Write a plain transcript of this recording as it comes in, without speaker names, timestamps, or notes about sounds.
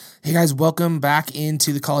Hey guys, welcome back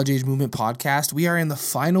into the College Age Movement podcast. We are in the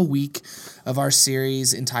final week of our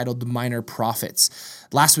series entitled The Minor Prophets.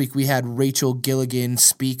 Last week we had Rachel Gilligan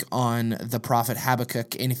speak on the prophet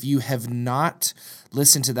Habakkuk, and if you have not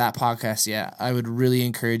listened to that podcast yet, I would really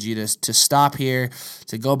encourage you to stop here,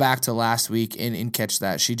 to go back to last week and catch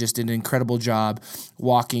that. She just did an incredible job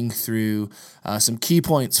walking through some key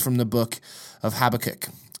points from the book of Habakkuk.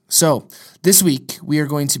 So this week we are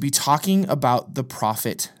going to be talking about the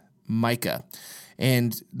prophet Micah.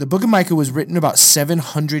 And the book of Micah was written about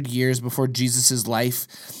 700 years before Jesus' life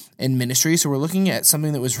and ministry. So we're looking at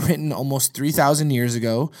something that was written almost 3,000 years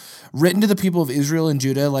ago, written to the people of Israel and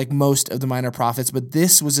Judah, like most of the minor prophets. But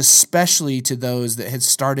this was especially to those that had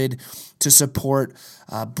started to support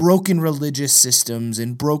broken religious systems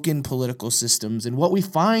and broken political systems. And what we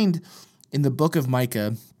find in the book of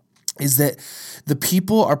Micah is that the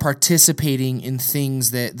people are participating in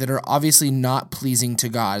things that are obviously not pleasing to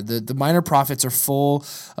God. The minor prophets are full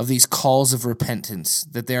of these calls of repentance,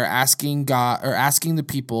 that they're asking God or asking the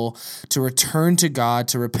people to return to God,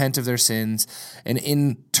 to repent of their sins, and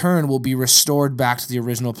in turn will be restored back to the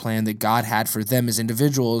original plan that God had for them as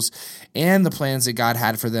individuals and the plans that God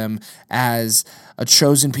had for them as a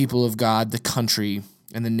chosen people of God, the country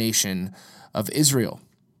and the nation of Israel.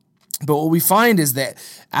 But what we find is that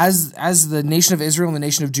as the nation of Israel and the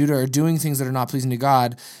nation of Judah are doing things that are not pleasing to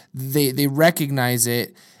God, they recognize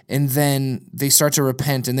it, and then they start to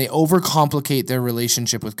repent, and they overcomplicate their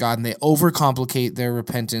relationship with God, and they overcomplicate their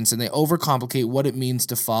repentance, and they overcomplicate what it means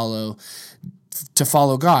to follow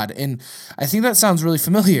God. And I think that sounds really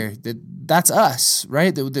familiar. That's us,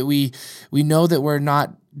 right? That we know that we're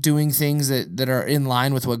not doing things that are in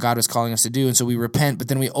line with what God is calling us to do, and so we repent, but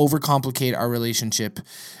then we overcomplicate our relationship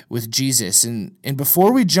with Jesus. And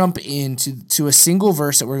before we jump into a single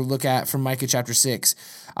verse that we're going to look at from Micah chapter 6,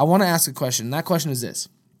 I want to ask a question. And that question is this: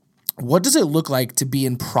 what does it look like to be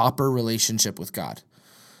in proper relationship with God?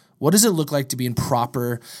 What does it look like to be in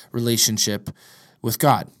proper relationship with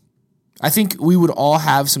God? I think we would all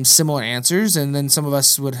have some similar answers, and then some of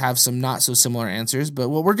us would have some not so similar answers. But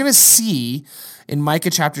what we're going to see in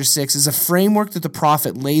Micah chapter 6 is a framework that the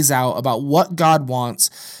prophet lays out about what God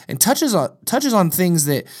wants and touches on things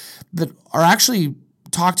that are actually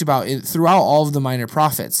talked about throughout all of the minor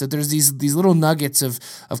prophets, that there's these little nuggets of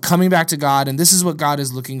coming back to God, and this is what God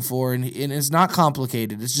is looking for, and it's not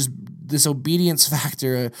complicated. It's just this obedience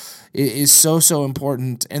factor is so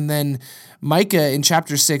important. And then Micah in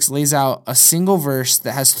chapter 6 lays out a single verse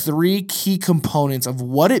that has three key components of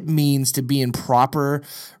what it means to be in proper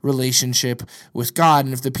relationship with God.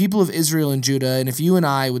 And if the people of Israel and Judah, and if you and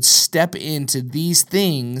I would step into these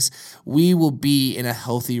things, we will be in a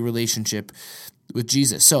healthy relationship with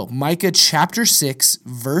Jesus. So Micah chapter 6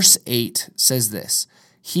 verse 8 says this: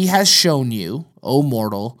 "He has shown you, O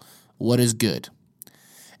mortal, what is good.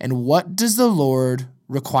 And what does the Lord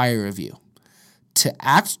require of you? To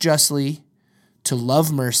act justly, to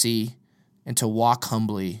love mercy, and to walk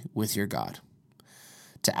humbly with your God."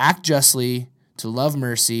 To act justly, to love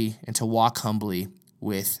mercy, and to walk humbly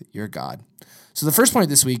with your God. So the first point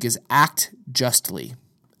this week is act justly.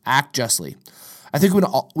 Act justly. I think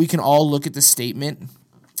we can all look at this statement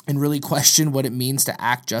and really question what it means to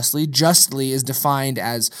act justly. Justly is defined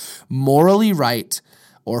as morally right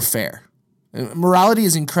or fair. Morality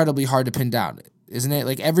is incredibly hard to pin down, isn't it?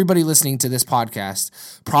 Like, everybody listening to this podcast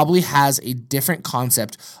probably has a different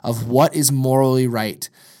concept of what is morally right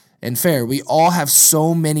and fair. We all have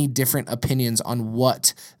so many different opinions on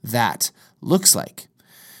what that looks like.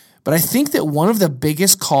 But I think that one of the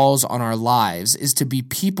biggest calls on our lives is to be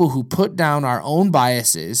people who put down our own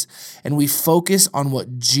biases and we focus on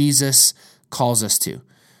what Jesus calls us to.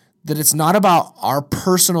 That it's not about our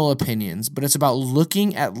personal opinions, but it's about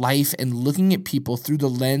looking at life and looking at people through the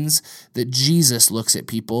lens that Jesus looks at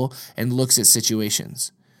people and looks at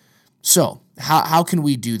situations. So how can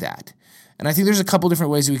we do that? And I think there's a couple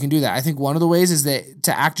different ways that we can do that. I think one of the ways is that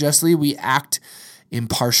to act justly, we act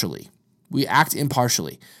impartially. We act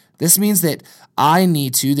impartially. This means that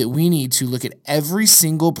we need to look at every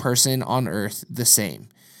single person on earth the same.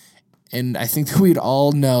 And I think that we'd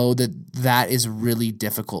all know that is really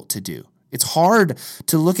difficult to do. It's hard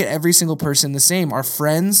to look at every single person the same. Our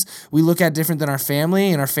friends, we look at different than our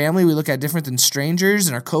family, and our family we look at different than strangers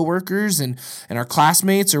and our coworkers and our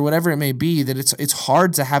classmates or whatever it may be, that it's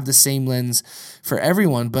hard to have the same lens for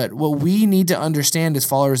everyone. But what we need to understand as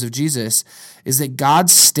followers of Jesus is that God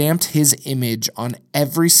stamped his image on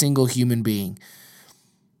every single human being.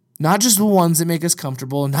 Not just the ones that make us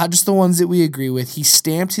comfortable, not just the ones that we agree with. He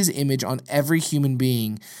stamped his image on every human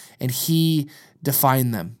being, and he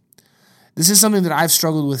defined them. This is something that I've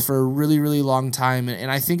struggled with for a really, really long time. And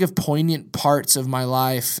I think of poignant parts of my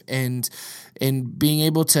life and being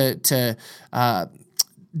able to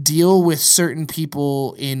deal with certain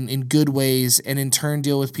people in good ways, and in turn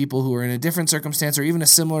deal with people who are in a different circumstance or even a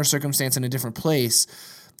similar circumstance in a different place,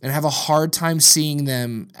 and have a hard time seeing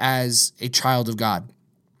them as a child of God.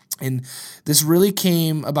 And this really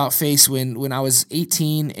came about face when I was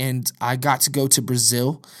 18 and I got to go to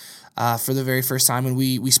Brazil for the very first time. And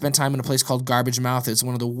we spent time in a place called Garbage Mouth. It's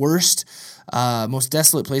one of the worst, most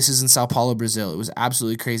desolate places in Sao Paulo, Brazil. It was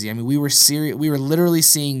absolutely crazy. I mean, we were literally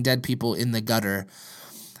seeing dead people in the gutter.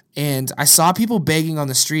 And I saw people begging on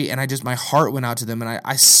the street, and my heart went out to them, and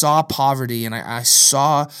I saw poverty, and I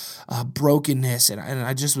saw brokenness, and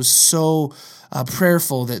I just was so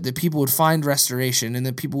prayerful that people would find restoration, and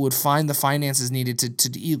that people would find the finances needed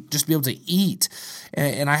to eat, just be able to eat.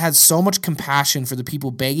 And I had so much compassion for the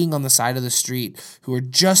people begging on the side of the street who were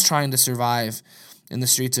just trying to survive in the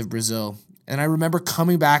streets of Brazil. And I remember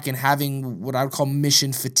coming back and having what I would call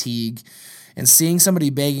mission fatigue, and seeing somebody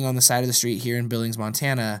begging on the side of the street here in Billings,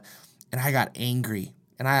 Montana, and I got angry,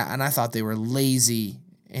 and I thought they were lazy,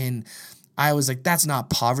 and I was like, that's not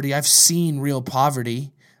poverty. I've seen real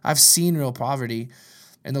poverty.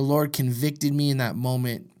 And the Lord convicted me in that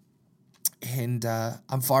moment, and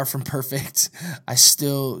I'm far from perfect. I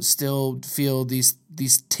still feel these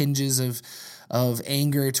tinges of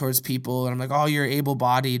anger towards people, and I'm like, oh, you're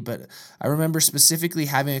able-bodied, but I remember specifically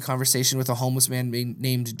having a conversation with a homeless man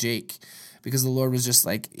named Jake, because the Lord was just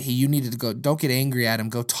like, hey, you needed to go, don't get angry at him,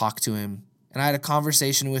 go talk to him. And I had a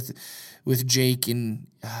conversation with Jake, and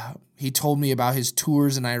he told me about his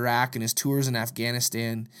tours in Iraq and his tours in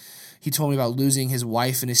Afghanistan. He told me about losing his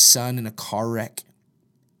wife and his son in a car wreck.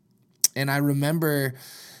 And I remember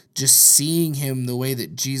just seeing him the way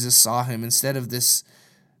that Jesus saw him. Instead of this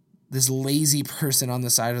lazy person on the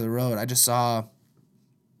side of the road, I just saw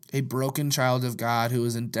a broken child of God who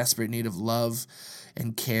was in desperate need of love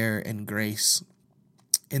and care and grace.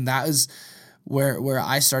 And that is where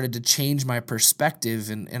I started to change my perspective,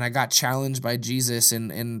 and I got challenged by Jesus,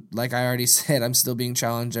 and like I already said, I'm still being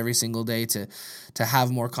challenged every single day to have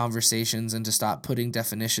more conversations and to stop putting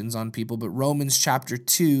definitions on people. But Romans chapter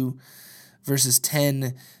 2 verses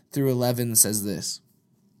 10 through 11 says this: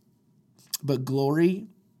 but glory,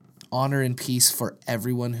 honor, and peace for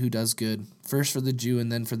everyone who does good, first for the Jew and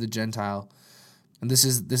then for the Gentile. And this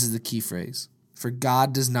is the key phrase: for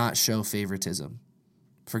God does not show favoritism.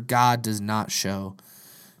 For God does not show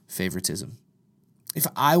favoritism. If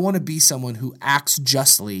I want to be someone who acts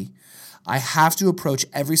justly, I have to approach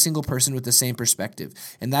every single person with the same perspective,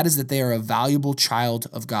 and that is that they are a valuable child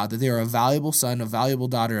of God, that they are a valuable son, a valuable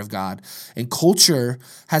daughter of God. And culture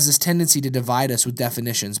has this tendency to divide us with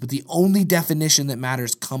definitions, but the only definition that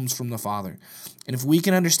matters comes from the Father. And if we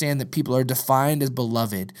can understand that people are defined as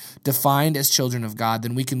beloved, defined as children of God,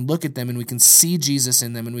 then we can look at them and we can see Jesus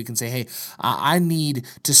in them, and we can say, hey, I need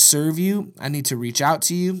to serve you. I need to reach out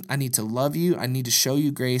to you. I need to love you. I need to show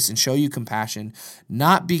you grace and show you compassion,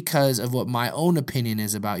 not because of what my own opinion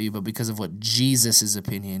is about you, but because of what Jesus'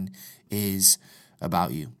 opinion is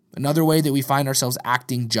about you. Another way that we find ourselves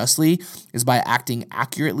acting justly is by acting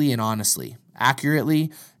accurately and honestly.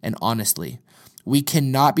 Accurately and honestly. We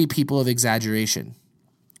cannot be people of exaggeration.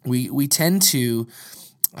 We tend to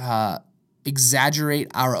exaggerate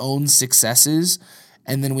our own successes,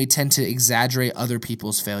 and then we tend to exaggerate other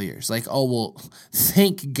people's failures. Like, oh, well,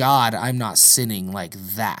 thank God I'm not sinning like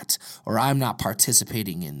that, or I'm not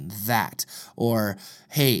participating in that, or,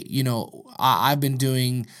 hey, I've been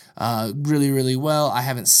doing really, really well. I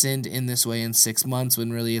haven't sinned in this way in 6 months,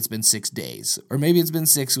 when really it's been 6 days, or maybe it's been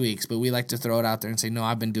 6 weeks, but we like to throw it out there and say, no,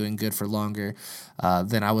 I've been doing good for longer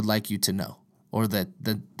than I would like you to know, or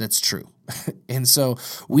that's true. And so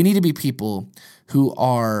we need to be people who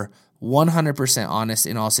are 100% honest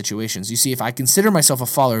in all situations. You see, if I consider myself a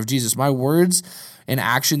follower of Jesus, my words and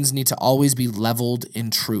actions need to always be leveled in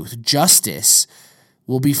truth. Justice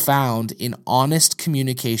will be found in honest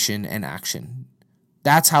communication and action.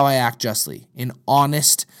 That's how I act justly, in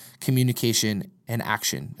honest communication and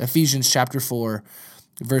action. Ephesians chapter 4,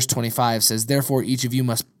 verse 25 says, therefore each of you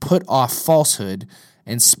must put off falsehood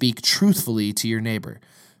and speak truthfully to your neighbor,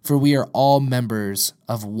 for we are all members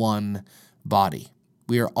of one body.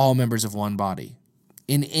 We are all members of one body.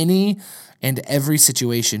 In any and every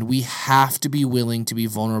situation, we have to be willing to be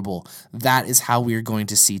vulnerable. That is how we are going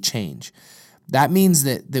to see change. That means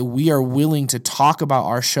that we are willing to talk about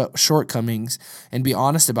our shortcomings and be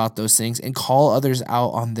honest about those things and call others out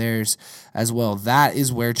on theirs as well. That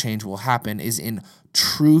is where change will happen, is in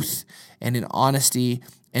truth and in honesty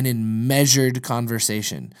and in measured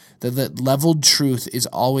conversation. That leveled truth is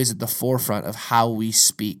always at the forefront of how we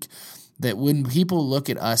speak. That when people look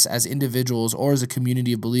at us as individuals or as a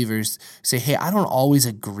community of believers, say, hey, I don't always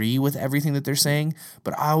agree with everything that they're saying,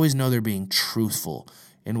 but I always know they're being truthful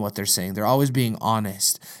in what they're saying. They're always being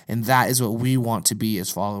honest. And that is what we want to be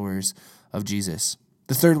as followers of Jesus.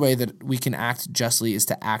 The third way that we can act justly is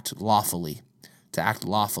to act lawfully. To act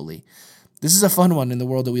lawfully. This is a fun one in the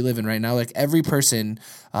world that we live in right now. Like every person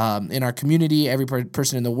in our community, every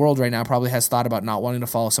person in the world right now probably has thought about not wanting to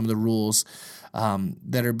follow some of the rules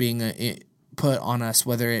that are being put on us,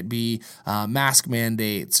 whether it be mask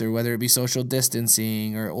mandates or whether it be social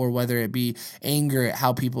distancing or whether it be anger at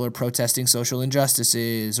how people are protesting social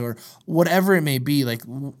injustices or whatever it may be. Like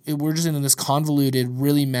we're just in this convoluted,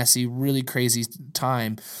 really messy, really crazy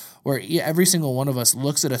time where every single one of us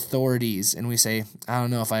looks at authorities and we say, I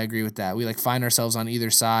don't know if I agree with that. We find ourselves on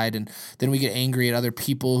either side, and then we get angry at other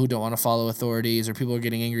people who don't want to follow authorities, or people are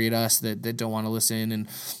getting angry at us that don't want to listen, and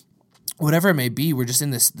whatever it may be. We're just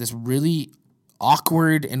in this really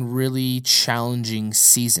awkward and really challenging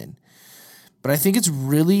season. But I think it's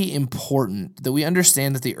really important that we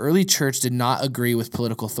understand that the early church did not agree with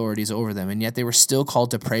political authorities over them, and yet they were still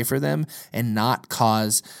called to pray for them and not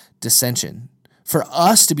cause dissension. For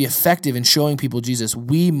us to be effective in showing people Jesus,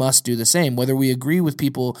 we must do the same, whether we agree with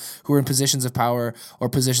people who are in positions of power or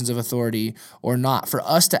positions of authority or not. For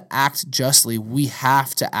us to act justly, we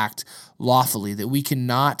have to act lawfully, that we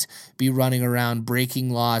cannot be running around breaking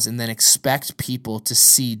laws and then expect people to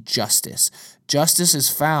see justice. Justice is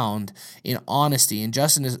found in honesty, and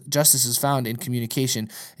justice is found in communication,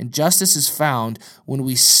 and justice is found when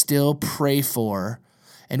we still pray for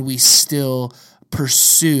and we still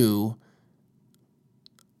pursue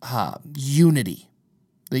unity.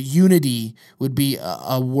 The unity would be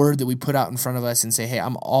a word that we put out in front of us and say, hey,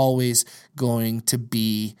 I'm always going to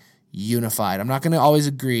be unified. I'm not going to always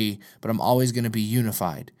agree, but I'm always going to be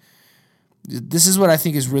unified. This is what I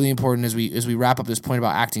think is really important as we wrap up this point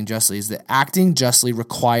about acting justly, is that acting justly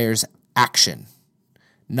requires action,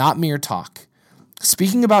 not mere talk.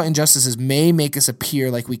 Speaking about injustices may make us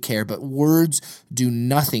appear like we care, but words do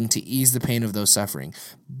nothing to ease the pain of those suffering.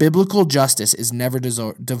 Biblical justice is never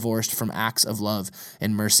divorced from acts of love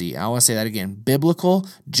and mercy. I want to say that again. Biblical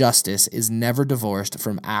justice is never divorced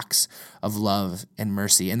from acts of love and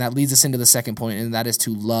mercy. And that leads us into the second point, and that is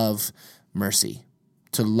to love mercy.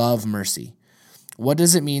 To love mercy. What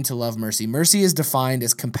does it mean to love mercy? Mercy is defined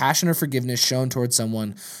as compassion or forgiveness shown towards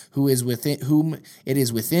someone whom it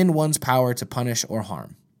is within one's power to punish or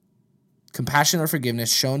harm. Compassion or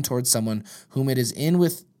forgiveness shown towards someone whom it is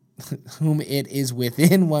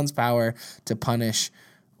within one's power to punish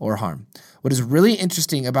or harm. What is really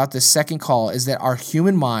interesting about this second call is that our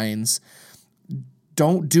human minds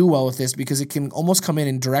don't do well with this because it can almost come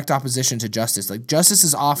in direct opposition to justice. Like justice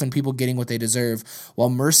is often people getting what they deserve, while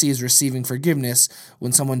mercy is receiving forgiveness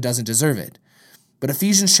when someone doesn't deserve it. But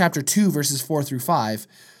Ephesians chapter 2, verses 4-5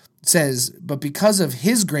 says, but because of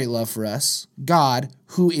his great love for us, God,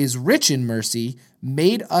 who is rich in mercy,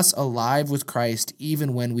 made us alive with Christ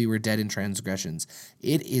even when we were dead in transgressions.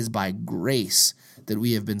 It is by grace that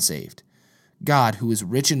we have been saved. God, who is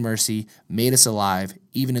rich in mercy, made us alive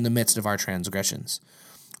even in the midst of our transgressions.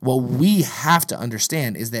 What we have to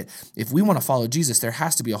understand is that if we want to follow Jesus, there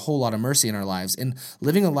has to be a whole lot of mercy in our lives. And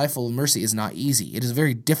living a life full of mercy is not easy. It is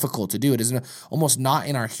very difficult to do. It is almost not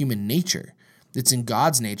in our human nature. It's in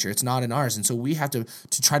God's nature. It's not in ours. And so we have to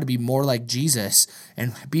try to be more like Jesus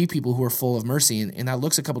and be people who are full of mercy. And that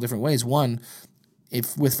looks a couple different ways. One,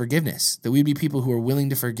 with forgiveness, that we'd be people who are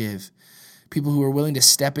willing to forgive. People who are willing to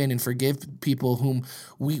step in and forgive people whom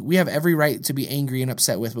we have every right to be angry and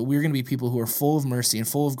upset with, but we're going to be people who are full of mercy and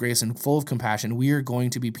full of grace and full of compassion. We are going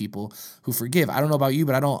to be people who forgive. I don't know about you,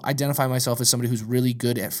 but I don't identify myself as somebody who's really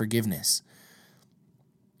good at forgiveness.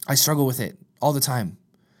 I struggle with it all the time.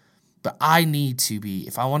 But I need to be,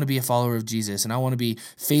 if I want to be a follower of Jesus and I want to be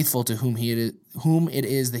faithful to whom it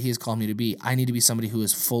is that he has called me to be, I need to be somebody who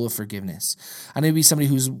is full of forgiveness. I need to be somebody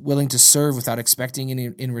who's willing to serve without expecting any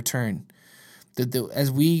in return. That as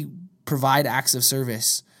we provide acts of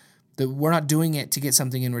service, that we're not doing it to get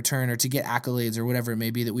something in return or to get accolades or whatever it may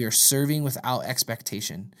be, that we are serving without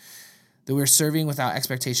expectation. That we are serving without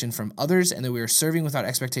expectation from others, and that we are serving without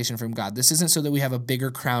expectation from God. This isn't so that we have a bigger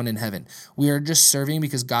crown in heaven. We are just serving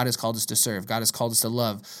because God has called us to serve. God has called us to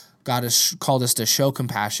love. God has called us to show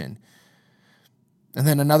compassion. And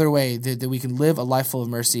then another way that we can live a life full of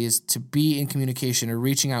mercy is to be in communication or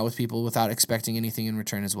reaching out with people without expecting anything in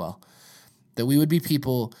return as well. That we would be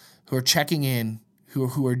people who are checking in,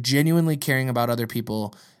 who are genuinely caring about other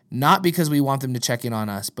people, not because we want them to check in on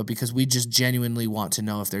us, but because we just genuinely want to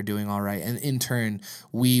know if they're doing all right. And in turn,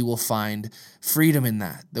 we will find freedom in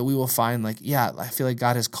that we will find I feel like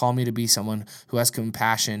God has called me to be someone who has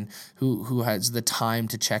compassion, who has the time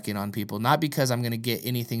to check in on people, not because I'm going to get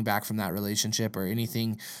anything back from that relationship or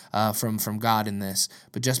anything from God in this,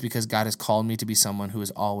 but just because God has called me to be someone who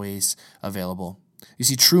is always available. You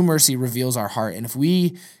see, true mercy reveals our heart, and if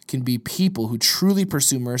we can be people who truly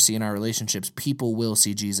pursue mercy in our relationships, people will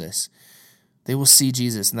see Jesus. They will see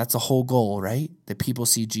Jesus, and that's the whole goal, right? That people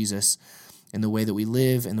see Jesus in the way that we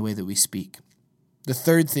live and the way that we speak. The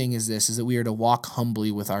third thing is that we are to walk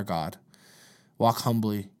humbly with our God. Walk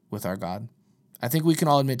humbly with our God. I think we can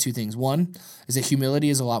all admit two things. One is that humility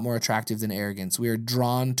is a lot more attractive than arrogance. We are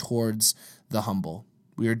drawn towards the humble.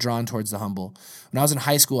 When I was in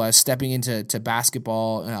high school, I was stepping into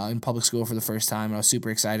basketball in public school for the first time, and I was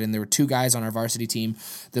super excited. And there were two guys on our varsity team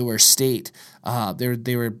that were state.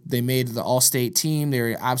 They made the all-state team. They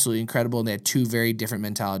were absolutely incredible, and they had two very different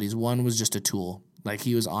mentalities. One was just a tool.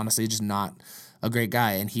 He was honestly just not a great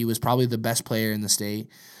guy, and he was probably the best player in the state.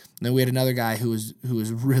 And then we had another guy who was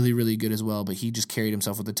really, really good as well, but he just carried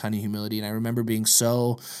himself with a ton of humility. And I remember being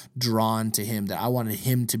so drawn to him that I wanted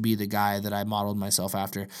him to be the guy that I modeled myself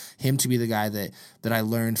after, him to be the guy that I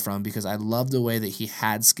learned from, because I loved the way that he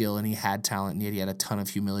had skill and he had talent, and yet he had a ton of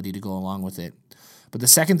humility to go along with it. But the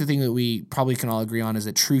second thing that we probably can all agree on is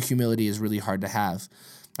that true humility is really hard to have.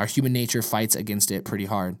 Our human nature fights against it pretty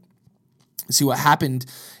hard. See, what happened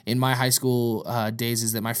in my high school days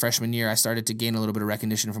is that my freshman year, I started to gain a little bit of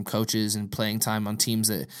recognition from coaches and playing time on teams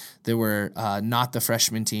that were not the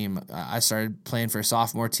freshman team. I started playing for a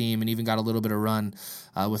sophomore team and even got a little bit of run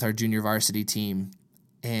with our junior varsity team.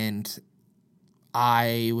 And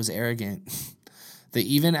I was arrogant. That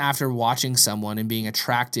even after watching someone and being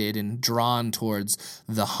attracted and drawn towards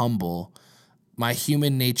the humble, my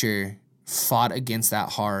human nature fought against that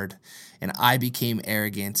hard. And I became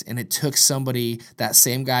arrogant, and it took somebody, that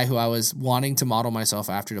same guy who I was wanting to model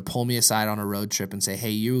myself after, to pull me aside on a road trip and say,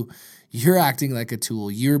 hey, you're acting like a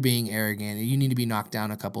tool. You're being arrogant, and you need to be knocked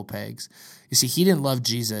down a couple pegs. You see, he didn't love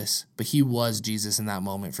Jesus, but he was Jesus in that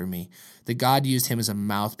moment for me. That God used him as a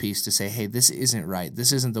mouthpiece to say, hey, this isn't right.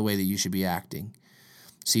 This isn't the way that you should be acting.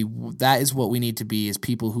 See, that is what we need to be, as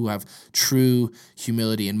people who have true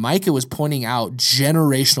humility. And Micah was pointing out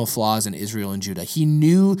generational flaws in Israel and Judah. He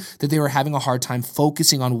knew that they were having a hard time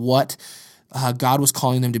focusing on what God was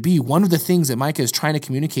calling them to be. One of the things that Micah is trying to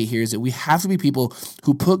communicate here is that we have to be people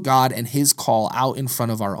who put God and his call out in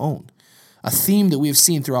front of our own. A theme that we have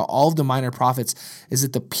seen throughout all of the minor prophets is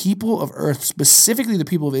that the people of earth, specifically the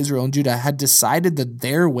people of Israel and Judah, had decided that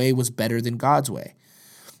their way was better than God's way.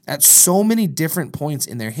 At so many different points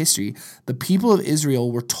in their history, the people of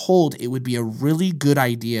Israel were told it would be a really good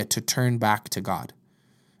idea to turn back to God.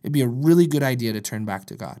 It'd be a really good idea to turn back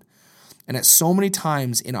to God. And at so many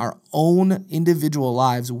times in our own individual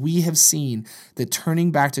lives, we have seen that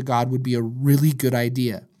turning back to God would be a really good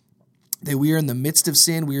idea. That we are in the midst of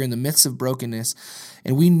sin, we are in the midst of brokenness,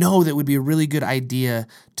 and we know that it would be a really good idea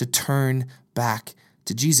to turn back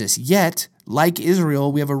to Jesus. Yet, like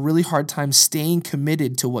Israel, we have a really hard time staying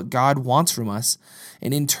committed to what God wants from us,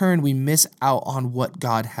 and in turn, we miss out on what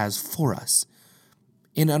God has for us.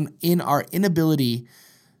 In our inability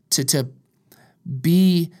to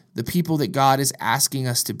be the people that God is asking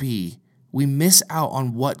us to be, we miss out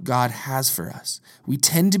on what God has for us. We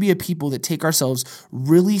tend to be a people that take ourselves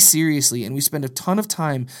really seriously, and we spend a ton of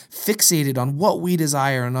time fixated on what we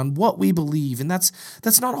desire and on what we believe. And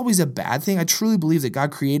that's not always a bad thing. I truly believe that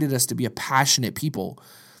God created us to be a passionate people.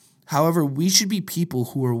 However, we should be people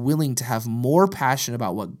who are willing to have more passion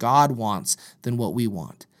about what God wants than what we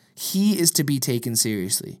want. He is to be taken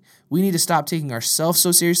seriously. We need to stop taking ourselves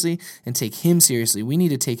so seriously and take him seriously. We need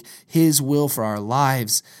to take his will for our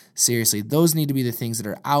lives seriously. Those need to be the things that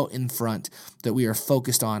are out in front, that we are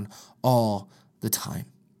focused on all the time.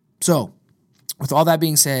 So, with all that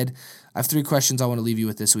being said, I have 3 questions I want to leave you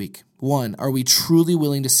with this week. 1, are we truly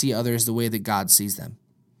willing to see others the way that God sees them?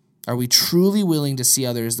 Are we truly willing to see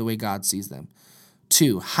others the way God sees them?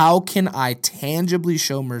 2, how can I tangibly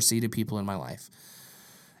show mercy to people in my life?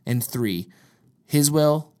 And 3, his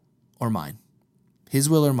will or mine? His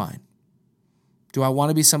will or mine? Do I want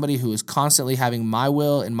to be somebody who is constantly having my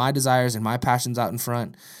will and my desires and my passions out in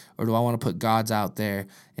front, or do I want to put God's out there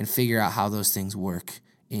and figure out how those things work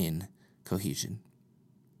in cohesion?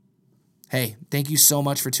 Hey, thank you so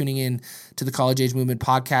much for tuning in to the College Age Movement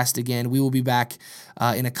podcast again. We will be back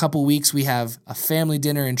in a couple weeks. We have a family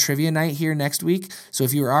dinner and trivia night here next week. So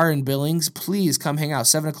if you are in Billings, please come hang out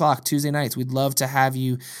 7 o'clock Tuesday nights. We'd love to have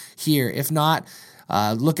you here. If not,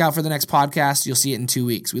 Look out for the next podcast. You'll see it in 2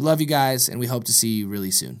 weeks. We love you guys, and we hope to see you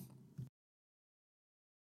really soon.